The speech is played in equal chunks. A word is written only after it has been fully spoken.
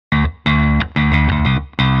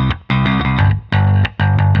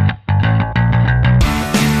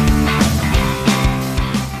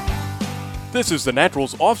This is the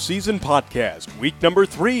Naturals Off-Season Podcast, week number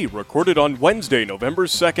 3, recorded on Wednesday, November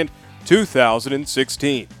 2nd,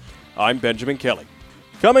 2016. I'm Benjamin Kelly.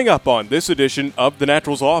 Coming up on this edition of the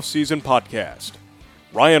Naturals Off-Season Podcast,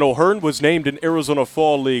 Ryan O'Hearn was named an Arizona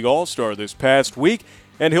Fall League All-Star this past week,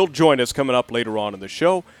 and he'll join us coming up later on in the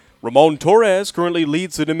show. Ramon Torres currently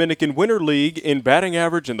leads the Dominican Winter League in batting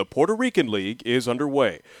average, and the Puerto Rican League is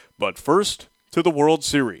underway. But first, to the World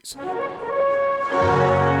Series.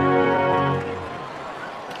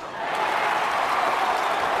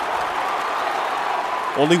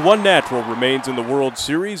 Only one Natural remains in the World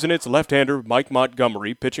Series, and it's left-hander Mike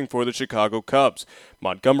Montgomery pitching for the Chicago Cubs.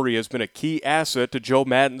 Montgomery has been a key asset to Joe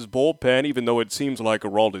Maddon's bullpen, even though it seems like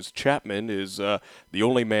Aroldis Chapman is the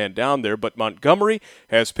only man down there. But Montgomery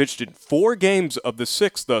has pitched in 4 games of the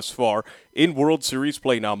 6 thus far in World Series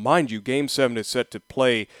play. Now, mind you, Game 7 is set to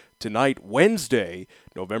play tonight, Wednesday,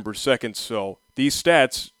 November 2nd, so these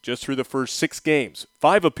stats just through the first 6 games.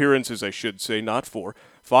 5 appearances, I should say, not 4.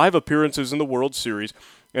 5 appearances in the World Series,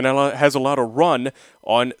 and has allowed a run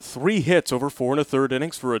on 3 hits over 4 1/3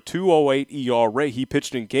 innings for a 2.08 ERA. He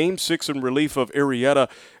pitched in Game 6 in relief of Arrieta,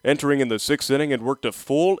 entering in the 6th inning, and worked a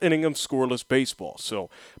full inning of scoreless baseball.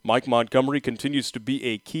 So Mike Montgomery continues to be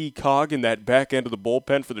a key cog in that back end of the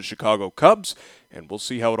bullpen for the Chicago Cubs, and we'll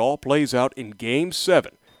see how it all plays out in Game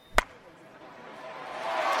 7.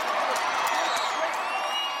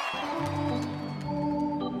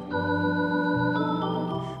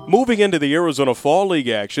 Moving into the Arizona Fall League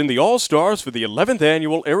action, the All-Stars for the 11th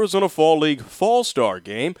annual Arizona Fall League Fall Star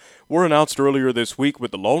Game were announced earlier this week,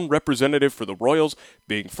 with the lone representative for the Royals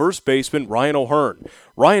being first baseman Ryan O'Hearn.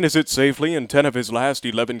 Ryan has hit safely in 10 of his last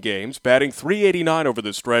 11 games, batting .389 over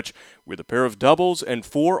the stretch with a pair of doubles and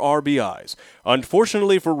 4 RBIs.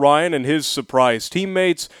 Unfortunately for Ryan and his surprise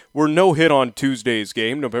teammates, were no hit on Tuesday's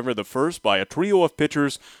game, November the 1st, by a trio of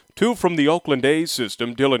pitchers, 2 from the Oakland A's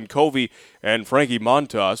system, Dylan Covey and Frankie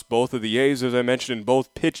Montas. Both of the A's, as I mentioned,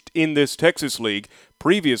 both pitched in this Texas League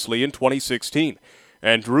previously in 2016.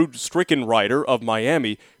 And Drew Strickenrider of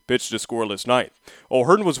Miami pitched a scoreless ninth.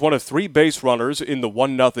 O'Hearn was one of 3 base runners in the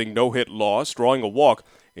 1-0 no-hit loss, drawing a walk.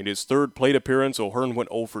 In his 3rd plate appearance, O'Hearn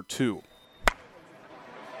went 0 for 2.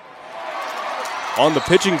 On the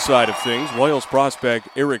pitching side of things, Royals prospect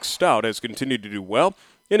Eric Stout has continued to do well.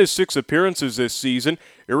 In his 6 appearances this season,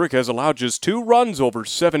 Eric has allowed just 2 runs over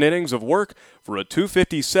 7 innings of work for a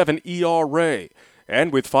 .257 ERA.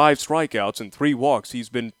 And with 5 strikeouts and 3 walks, he's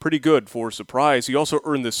been pretty good for surprise. He also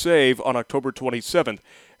earned the save on October 27th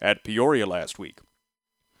at Peoria last week.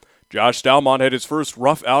 Josh Stalmont had his first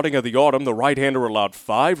rough outing of the autumn. The right-hander allowed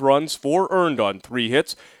 5 runs, 4 earned on 3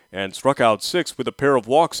 hits, and struck out 6 with a pair of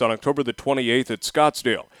walks on October the 28th at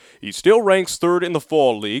Scottsdale. He still ranks 3rd in the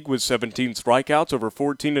Fall League with 17 strikeouts over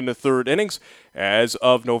 14 1/3 innings as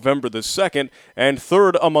of November the 2nd, and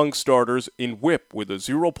 3rd among starters in WHIP with a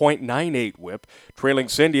 0.98 WHIP, trailing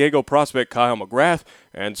San Diego prospect Kyle McGrath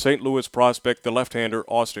and St. Louis prospect the left-hander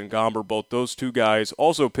Austin Gomber. Both those 2 guys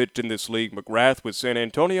also pitched in this league, McGrath with San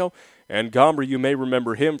Antonio, and Gomber, you may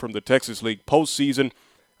remember him from the Texas League postseason.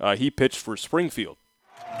 He pitched for Springfield.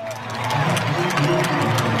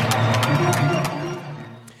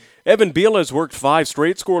 Evan Beal has worked 5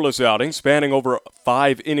 straight scoreless outings, spanning over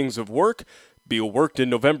 5 innings of work. Beal worked in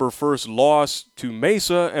November 1st loss to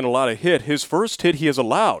Mesa and allowed a hit, his first hit he has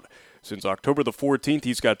allowed. Since October the 14th,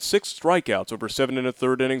 he's got 6 strikeouts over 7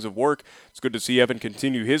 1/3 innings of work. It's good to see Evan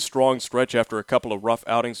continue his strong stretch after a couple of rough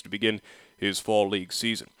outings to begin his Fall League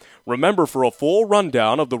season. Remember, for a full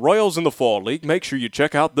rundown of the Royals in the Fall League, make sure you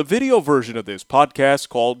check out the video version of this podcast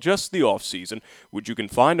called Just the Off Season, which you can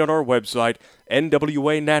find on our website,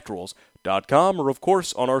 nwanaturals.com, or of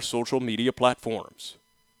course on our social media platforms.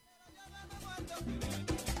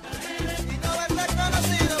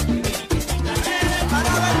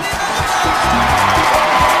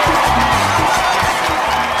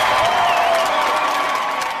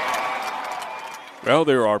 Well,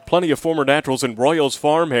 there are plenty of former Naturals and Royals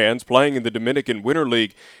farmhands playing in the Dominican Winter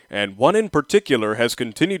League, and one in particular has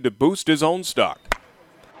continued to boost his own stock.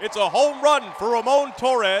 It's a home run for Ramon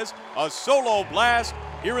Torres, a solo blast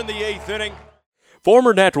here in the 8th inning.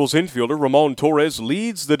 Former Naturals infielder Ramon Torres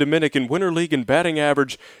leads the Dominican Winter League in batting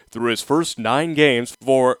average through his first 9 games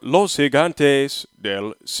for Los Gigantes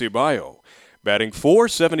del Cibao. Batting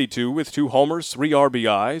 .472 with 2 homers, 3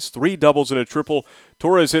 RBIs, 3 doubles and a triple.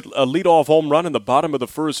 Torres hit a leadoff home run in the bottom of the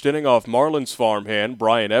 1st inning off Marlins farmhand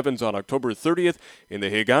Brian Evans on October 30th in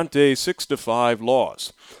the Gigante 6-5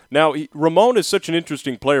 loss. Now, Ramon is such an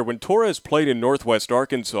interesting player. When Torres played in Northwest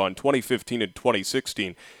Arkansas in 2015 and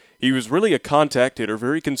 2016, He was really a contact hitter,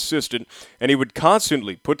 very consistent, and he would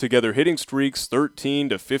constantly put together hitting streaks 13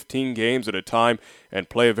 to 15 games at a time and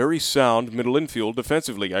play a very sound middle infield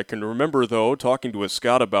defensively. I can remember, though, talking to a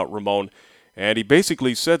scout about Ramon, and he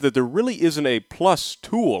basically said that there really isn't a plus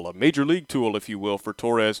tool, a major league tool, if you will, for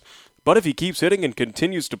Torres. But if he keeps hitting and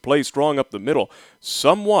continues to play strong up the middle,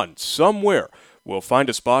 someone, somewhere, will find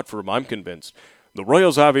a spot for him, I'm convinced. The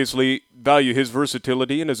Royals obviously value his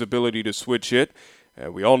versatility and his ability to switch hit.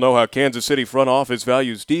 We all know how Kansas City front office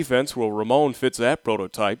values defense. Well, Ramon fits that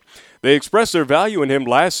prototype. They expressed their value in him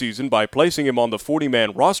last season by placing him on the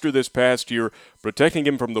 40-man roster this past year, protecting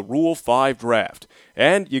him from the Rule 5 draft.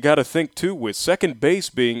 And you got to think, too, with second base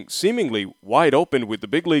being seemingly wide open with the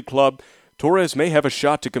big league club, Torres may have a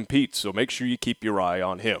shot to compete, so make sure you keep your eye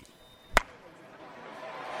on him.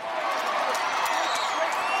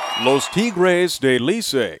 Los Tigres de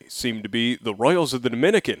Licey seem to be the Royals of the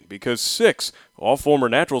Dominican because 6, all former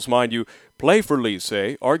Naturals, mind you, play for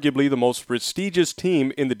Licey, arguably the most prestigious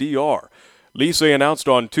team in the DR. Licey announced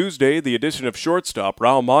on Tuesday the addition of shortstop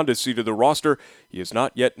Raul Mondesi to the roster. He has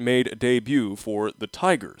not yet made a debut for the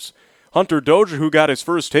Tigers. Hunter Dozier, who got his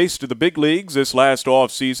first taste of the big leagues this last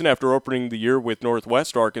offseason after opening the year with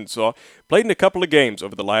Northwest Arkansas, played in a couple of games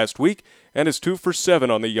over the last week and is 2 for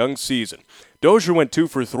 7 on the young season. Dozier went 2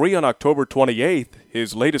 for 3 on October 28th,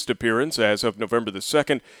 his latest appearance as of November the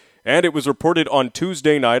 2nd, and it was reported on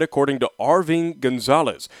Tuesday night, according to Arvin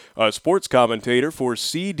Gonzalez, a sports commentator for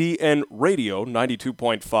CDN Radio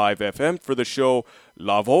 92.5 FM for the show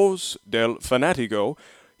La Voz del Fanático.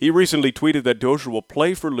 He recently tweeted that Dozier will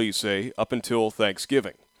play for Licey up until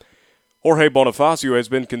Thanksgiving. Jorge Bonifacio has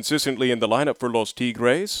been consistently in the lineup for Los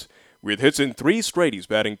Tigres, with hits in 3 straight. He's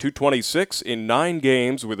batting .226 in 9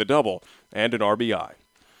 games with a double and an RBI.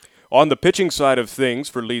 On the pitching side of things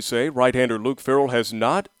for Licey, right-hander Luke Farrell has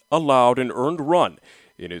not allowed an earned run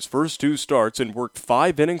in his first 2 starts and worked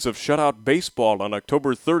 5 innings of shutout baseball on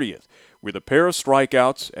October 30th, with a pair of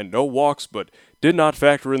strikeouts and no walks, but did not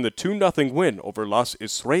factor in the 2-0 win over Las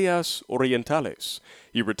Estrellas Orientales.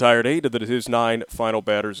 He retired 8 of his 9 final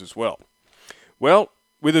batters as well. Well,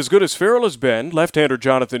 with as good as Farrell has been, left-hander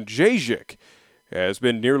Jonathan Jajic has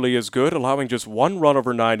been nearly as good, allowing just 1 run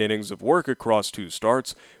over 9 innings of work across 2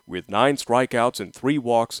 starts, with 9 strikeouts and 3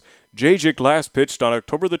 walks. Jajic last pitched on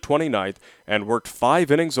October the 29th and worked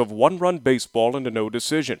 5 innings of 1-run baseball and a no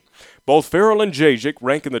decision. Both Farrell and Jajic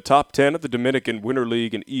rank in the top 10 of the Dominican Winter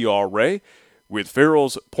League in ERA, with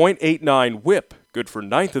Farrell's .89 whip, good for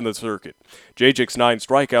 9th in the circuit. Jajic's 9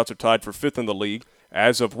 strikeouts are tied for 5th in the league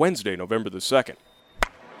as of Wednesday, November the 2nd.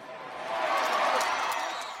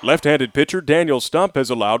 Left-handed pitcher Daniel Stump has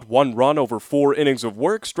allowed 1 run over 4 innings of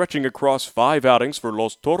work, stretching across 5 outings for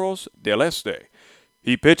Los Toros del Este.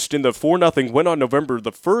 He pitched in the 4-0 win on November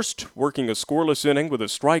the 1st, working a scoreless inning with a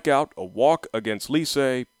strikeout, a walk against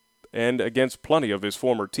Licey, and against plenty of his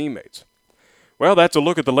former teammates. Well, that's a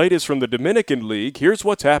look at the latest from the Dominican League. Here's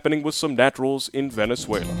what's happening with some Naturals in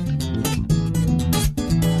Venezuela.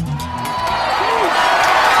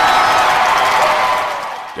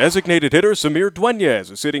 Designated hitter Samir Dueñez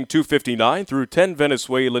is hitting .259 through 10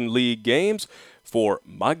 Venezuelan League games for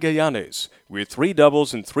Magallanes with 3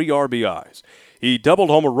 doubles and 3 RBIs. He doubled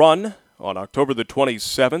home a run on October the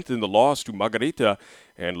 27th in the loss to Margarita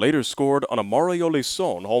and later scored on a Mario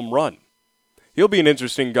Lison home run. He'll be an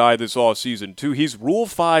interesting guy this offseason, too. He's Rule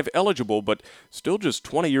 5 eligible, but still just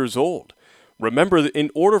 20 years old. Remember, in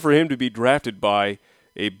order for him to be drafted by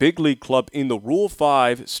a big league club in the Rule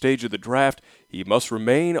 5 stage of the draft, he must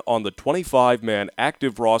remain on the 25-man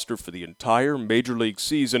active roster for the entire Major League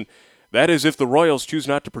season. That is, if the Royals choose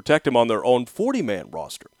not to protect him on their own 40-man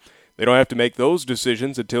roster. They don't have to make those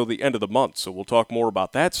decisions until the end of the month, so we'll talk more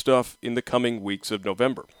about that stuff in the coming weeks of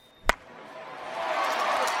November.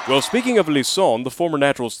 Well, speaking of Lison, the former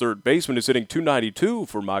Naturals third baseman is hitting .292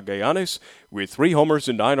 for Magallanes, with 3 homers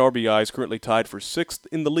and 9 RBIs, currently tied for 6th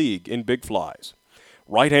in the league in big flies.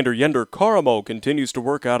 Right-hander Yender Caramo continues to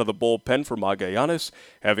work out of the bullpen for Magallanes,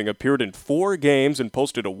 having appeared in 4 games and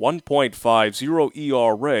posted a 1.50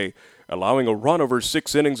 ERA, allowing a run over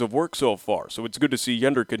 6 innings of work so far, so it's good to see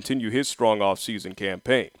Yender continue his strong off-season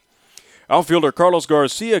campaign. Outfielder Carlos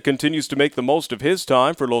Garcia continues to make the most of his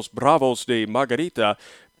time for Los Bravos de Margarita,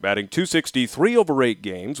 batting .263 over 8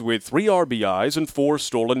 games with 3 RBIs and 4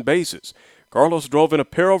 stolen bases. Carlos drove in a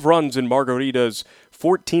pair of runs in Margarita's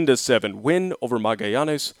 14-7 win over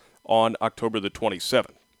Magallanes on October the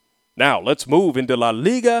 27th. Now, let's move into La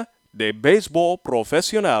Liga de Béisbol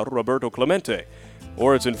Profesional Roberto Clemente,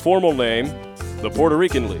 or its informal name, the Puerto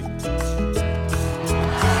Rican League.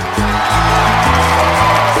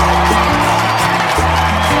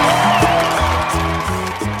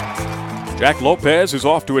 Jack Lopez is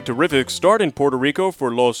off to a terrific start in Puerto Rico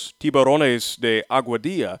for Los Tiburones de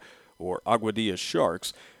Aguadilla, or Aguadilla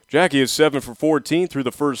Sharks. Jackie is 7 for 14 through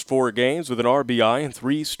the first 4 games with an RBI and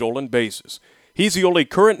 3 stolen bases. He's the only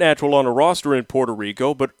current natural on a roster in Puerto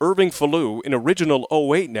Rico, but Irving Falou, an original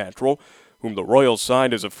 '08 natural, whom the Royals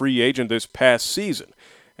signed as a free agent this past season,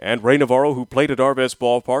 and Ray Navarro, who played at Arvest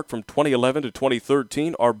Ballpark from 2011 to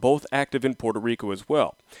 2013, are both active in Puerto Rico as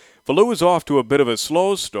well. Falou is off to a bit of a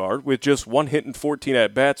slow start with just 1 hit and 14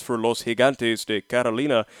 at-bats for Los Gigantes de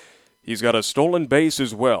Carolina. He's got a stolen base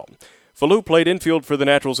as well. Falou played infield for the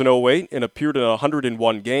Naturals in '08 and appeared in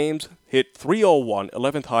 101 games, hit .301,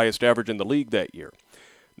 11th highest average in the league that year.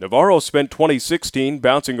 Navarro spent 2016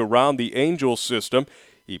 bouncing around the Angels system.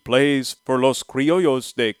 He plays for Los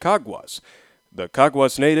Criollos de Caguas. The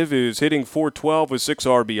Caguas native is hitting .412 with 6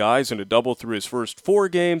 RBIs and a double through his first 4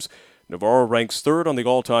 games. Navarro ranks 3rd on the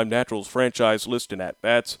all-time Naturals franchise list in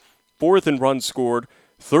at-bats, 4th in runs scored,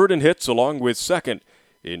 3rd in hits, along with 2nd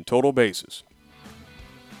in total bases.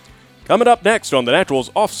 Coming up next on the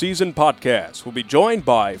Naturals Off-Season Podcast, we'll be joined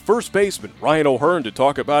by first baseman Ryan O'Hearn to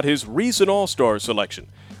talk about his recent All-Star selection,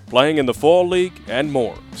 playing in the Fall League, and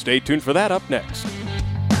more. Stay tuned for that up next.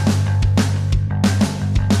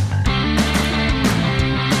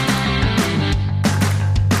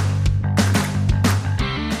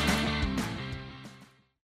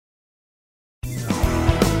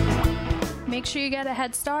 Make sure you get a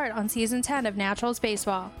head start on Season 10 of Naturals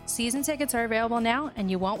Baseball. Season tickets are available now,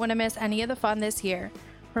 and you won't want to miss any of the fun this year.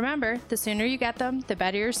 Remember, the sooner you get them, the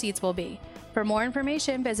better your seats will be. For more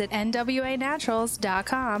information, visit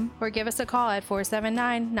nwanaturals.com or give us a call at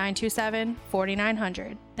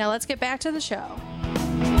 479-927-4900. Now let's get back to the show.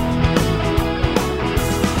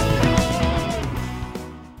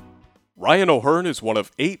 Ryan O'Hearn is one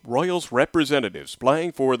of 8 Royals representatives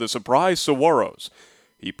playing for the Surprise Saguaros.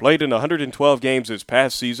 He played in 112 games this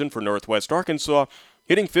past season for Northwest Arkansas,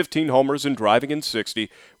 hitting 15 homers and driving in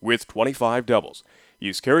 60 with 25 doubles.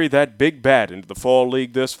 He's carried that big bat into the Fall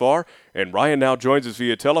League this far, and Ryan now joins us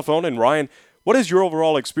via telephone. And Ryan, what has your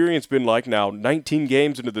overall experience been like now, 19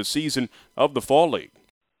 games into the season of the Fall League?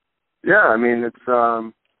 Yeah, I mean, it's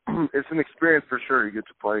an experience for sure. You get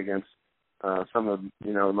to play against some of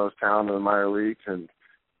the most talented in the minor leagues and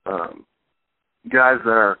guys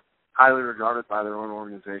that are highly regarded by their own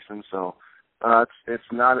organization. So it's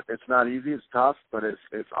not easy. It's tough, but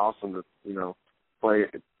it's awesome to play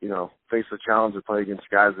face the challenge to play against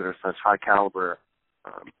guys that are such high caliber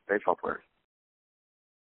baseball players.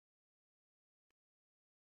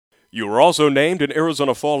 You were also named an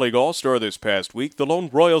Arizona Fall League All-Star this past week, the lone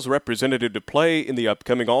Royals representative to play in the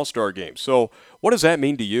upcoming All-Star game. So what does that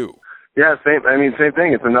mean to you? Yeah, same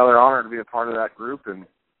thing. It's another honor to be a part of that group, and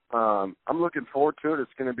I'm looking forward to it.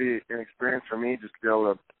 It's going to be an experience for me just to be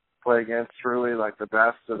able to play against truly like the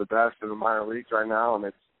best of the minor leagues right now. And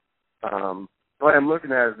it's what I'm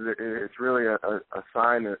looking at is it's really a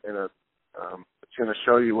sign and it's going to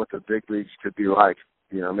show you what the big leagues could be like.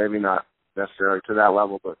 Maybe not necessarily to that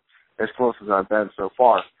level, but as close as I've been so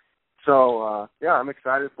far. So yeah, I'm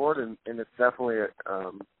excited for it, and it's definitely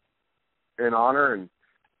an honor. And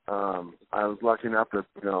I was lucky enough to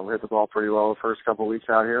hit the ball pretty well the first couple of weeks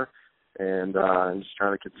out here, and I'm just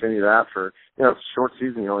trying to continue that for it's a short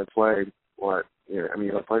season. You only played you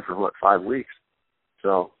only play for 5 weeks,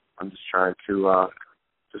 so I'm just trying to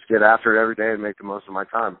just get after it every day and make the most of my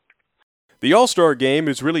time. The All-Star Game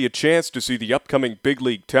is really a chance to see the upcoming big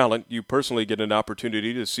league talent. You personally get an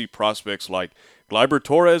opportunity to see prospects like Gleyber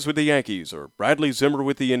Torres with the Yankees or Bradley Zimmer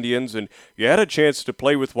with the Indians, and you had a chance to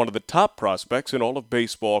play with one of the top prospects in all of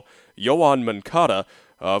baseball, Yoan Moncada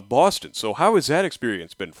of Boston. So how has that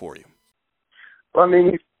experience been for you? Well,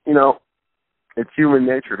 it's human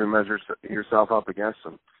nature to measure yourself up against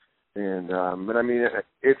them. And but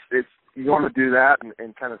it's you want to do that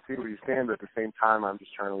and kind of see where you stand, but at the same time, I'm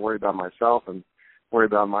just trying to worry about myself and worry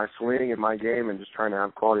about my swing and my game and just trying to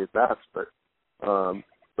have quality at bats. But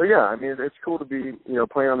yeah, it's cool to be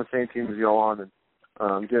playing on the same team as Yoan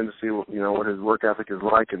and getting to see what his work ethic is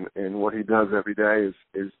like and what he does every day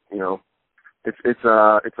is it's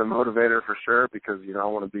a motivator for sure, because I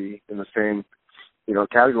want to be in the same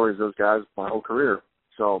category as those guys my whole career.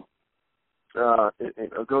 So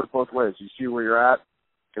it goes both ways. You see where you're at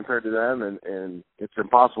compared to them, and it's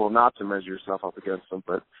impossible not to measure yourself up against them.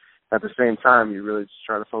 But at the same time, you really just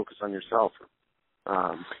try to focus on yourself,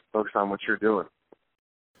 focus on what you're doing.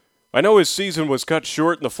 I know his season was cut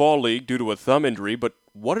short in the Fall League due to a thumb injury, but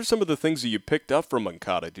what are some of the things that you picked up from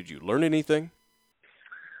Moncada? Did you learn anything?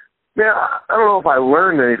 Yeah, I don't know if I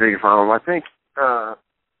learned anything from him. I think I've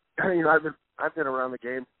been around the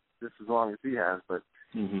game just as long as he has, but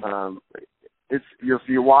Mm-hmm.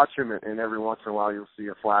 You watch him, and every once in a while you'll see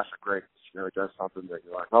a flash of greatness. He does something that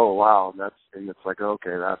you're like, oh wow, and it's like,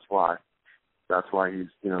 okay, that's why he's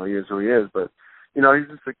he is who he is. But he's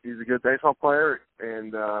a good baseball player,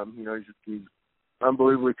 and he's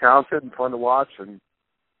unbelievably talented and fun to watch, and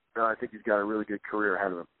I think he's got a really good career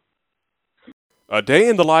ahead of him. A day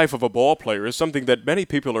in the life of a ball player is something that many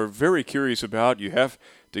people are very curious about. You have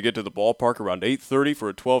to get to the ballpark around 8:30 for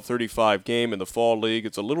a 12:35 game in the Fall League.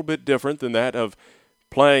 It's a little bit different than that of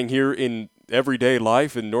playing here in everyday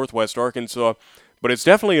life in Northwest Arkansas, but it's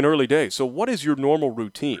definitely an early day. So what is your normal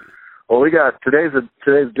routine? Well, today's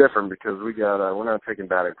different because we're not taking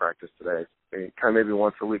batting practice today. Kind of maybe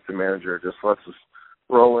once a week the manager just lets us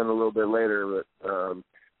roll in a little bit later, but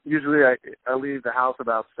usually I leave the house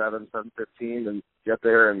about 7:15 and get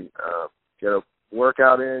there and get a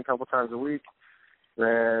workout in a couple times a week.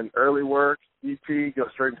 Then early work, EP, go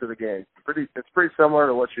straight into the game. It's pretty similar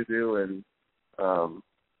to what you do in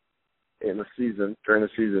the season, during the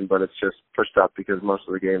season, but it's just pushed up because most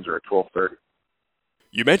of the games are at 12:30.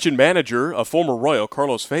 You mentioned manager, a former Royal,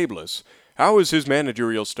 Carlos Fabulous. How is his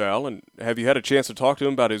managerial style, and have you had a chance to talk to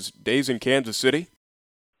him about his days in Kansas City?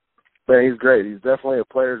 Man, he's great. He's definitely a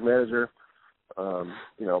player's manager.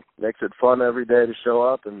 Makes it fun every day to show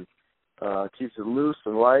up and keeps it loose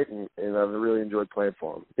and light, and I've really enjoyed playing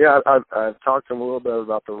for him. Yeah, I've talked to him a little bit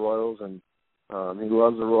about the Royals, and he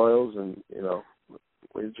loves the Royals, and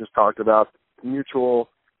we just talked about mutual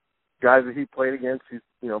guys that he played against, he's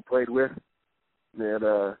played with,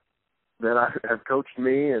 that have coached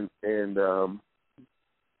me, and so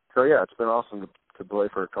yeah, it's been awesome to play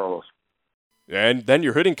for Carlos. And then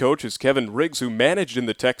your hitting coach is Kevin Riggs, who managed in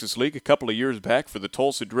the Texas League a couple of years back for the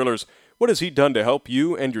Tulsa Drillers. What has he done to help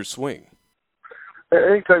you and your swing?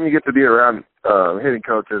 Anytime you get to be around hitting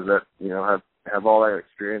coaches that have all that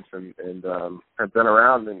experience and have been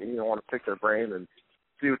around, and you want to pick their brain and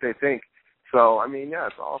see what they think. So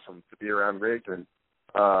it's awesome to be around Riggs and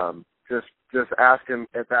just ask him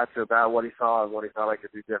at bat to bat what he saw and what he thought I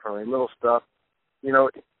could do differently. Little stuff,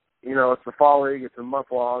 it's the fall league. It's a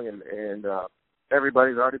month long, and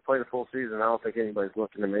everybody's already played a full season. I don't think anybody's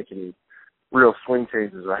looking to make any real swing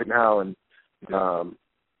changes right now. And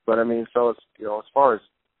but so it's as far as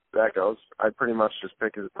that goes, I pretty much just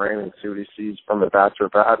pick his brain and see what he sees from the bat to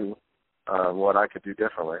bat and what I could do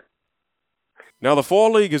differently. Now the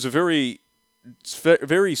fall league is a very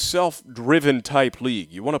self-driven type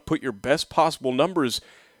league. You want to put your best possible numbers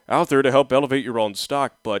out there to help elevate your own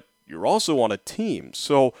stock, but you're also on a team.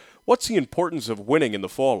 So what's the importance of winning in the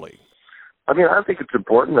fall league? I think it's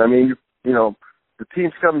important. The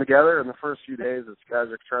teams come together in the first few days as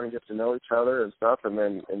guys are trying to get to know each other and stuff, and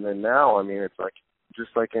then now, it's like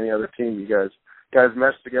just like any other team. You guys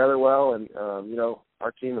mesh together well, and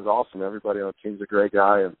our team is awesome. Everybody on the team's a great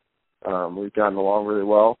guy, and we've gotten along really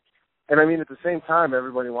well. And at the same time,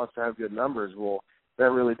 everybody wants to have good numbers. Well,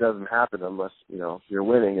 that really doesn't happen unless you're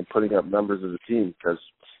winning and putting up numbers as a team. Because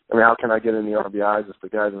how can I get in the RBIs if the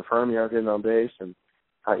guys in front of me aren't getting on base? And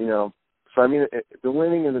the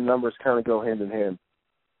winning and the numbers kind of go hand in hand.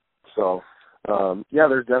 So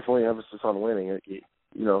there's definitely emphasis on winning.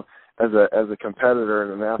 As a competitor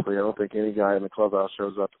and an athlete, I don't think any guy in the clubhouse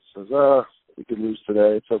shows up and says, we could lose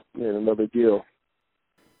today. It's no big deal.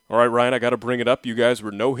 All right, Ryan, I got to bring it up. You guys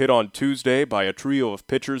were no-hit on Tuesday by a trio of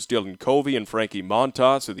pitchers, Dylan Covey and Frankie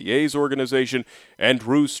Montas of the A's organization, and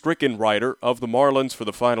Drew Strickenrider of the Marlins for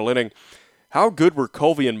the final inning. How good were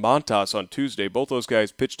Covey and Montas on Tuesday? Both those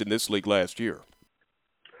guys pitched in this league last year.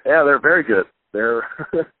 Yeah, they're very good. They're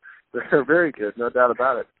very good, no doubt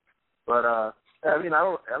about it. But I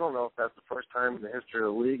don't know if that's the first time in the history of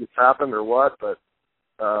the league it's happened or what. But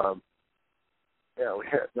we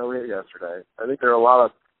had no hit yesterday. I think there are a lot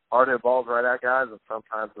of hard hit balls right at guys, and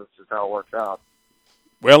sometimes that's just how it works out.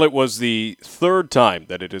 Well, it was the third time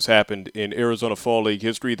that it has happened in Arizona Fall League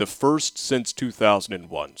history, the first since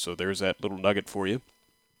 2001. So there's that little nugget for you.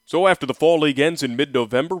 So after the Fall League ends in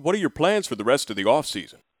mid-November, what are your plans for the rest of the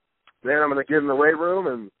offseason? Man, I'm going to get in the weight room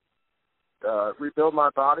and rebuild my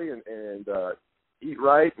body and eat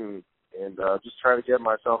right and just try to get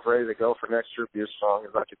myself ready to go for next year, be as strong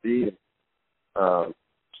as I could be, and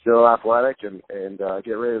still athletic and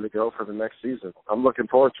get ready to go for the next season. I'm looking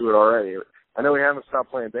forward to it already. I know we haven't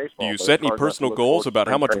stopped playing baseball. Do you set any personal goals about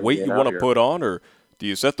how much weight you want to put on, or do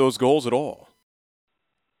you set those goals at all?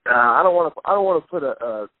 I don't want to put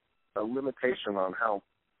a limitation on how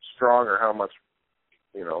strong or how much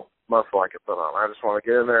muscle I can put on. I just want to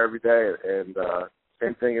get in there every day, and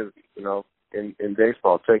same thing as in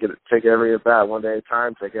baseball. Take every at bat one day at a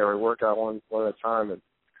time. Take every workout one at a time, and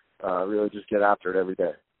really just get after it every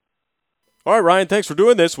day. All right, Ryan, thanks for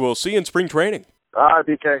doing this. We'll see you in spring training. All right,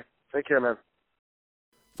 BK. Take care, man.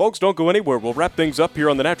 Folks, don't go anywhere. We'll wrap things up here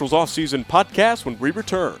on the Naturals Off-Season Podcast when we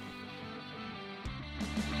return.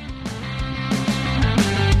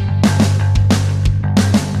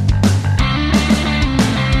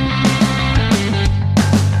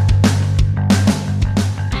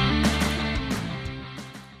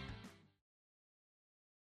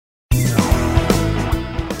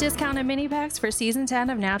 Discounted mini packs for Season 10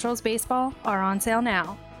 of Naturals Baseball are on sale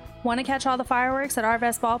now. Want to catch all the fireworks at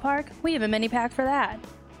Arvest Ballpark? We have a mini pack for that.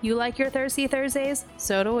 You like your Thirsty Thursdays?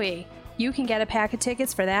 So do we. You can get a pack of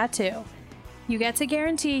tickets for that too. You get to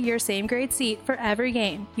guarantee your same grade seat for every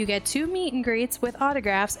game. You get 2 meet and greets with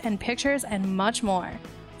autographs and pictures and much more.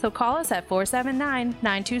 So call us at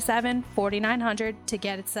 479-927-4900 to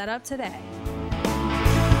get it set up today.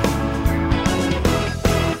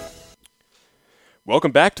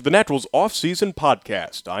 Welcome back to the Naturals Off-Season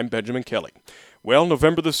Podcast. I'm Benjamin Kelly. Well,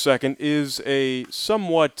 November the 2nd is a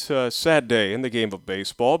somewhat sad day in the game of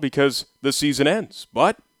baseball because the season ends.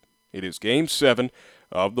 But it is Game 7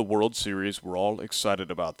 of the World Series. We're all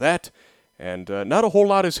excited about that. And not a whole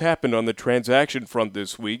lot has happened on the transaction front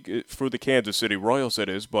this week, for the Kansas City Royals, that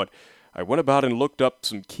is, but I went about and looked up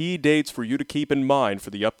some key dates for you to keep in mind for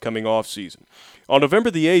the upcoming offseason. On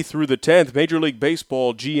November the 8th through the 10th, Major League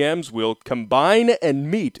Baseball GMs will combine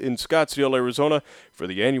and meet in Scottsdale, Arizona for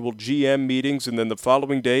the annual GM meetings, and then the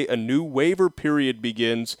following day, a new waiver period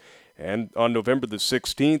begins. And on November the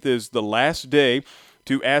 16th is the last day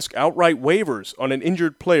to ask outright waivers on an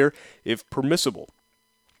injured player if permissible.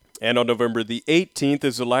 And on November the 18th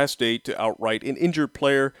is the last date to outright an injured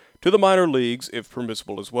player to the minor leagues, if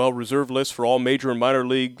permissible as well. Reserve lists for all major and minor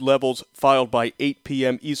league levels filed by 8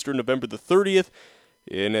 p.m. Eastern, November the 30th.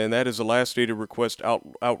 And that is the last day to request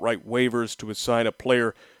outright waivers to assign a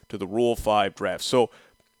player to the Rule 5 draft. So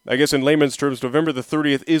I guess in layman's terms, November the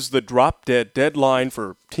 30th is the drop-dead deadline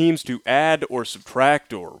for teams to add or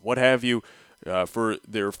subtract or what have you for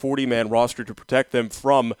their 40-man roster to protect them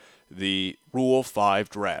from the Rule 5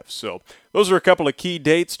 draft. So those are a couple of key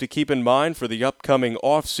dates to keep in mind for the upcoming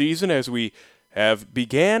off-season as we have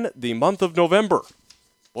began the month of November.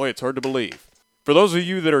 Boy, it's hard to believe. For those of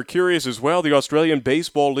you that are curious as well, the Australian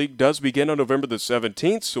Baseball League does begin on November the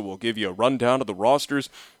 17th, so we'll give you a rundown of the rosters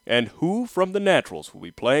and who from the Naturals will be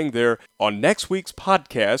playing there on next week's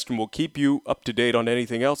podcast, and we'll keep you up to date on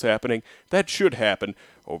anything else happening that should happen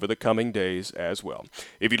over the coming days as well.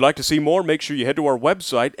 If you'd like to see more, make sure you head to our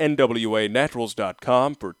website,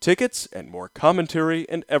 nwanaturals.com, for tickets and more commentary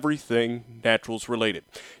and everything Naturals related.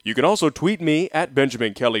 You can also tweet me at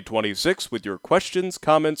BenjaminKelly26 with your questions,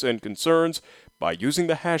 comments, and concerns by using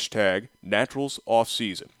the hashtag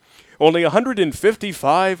NaturalsOffSeason. Only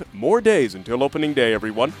 155 more days until opening day,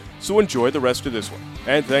 everyone, so enjoy the rest of this one.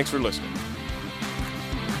 And thanks for listening.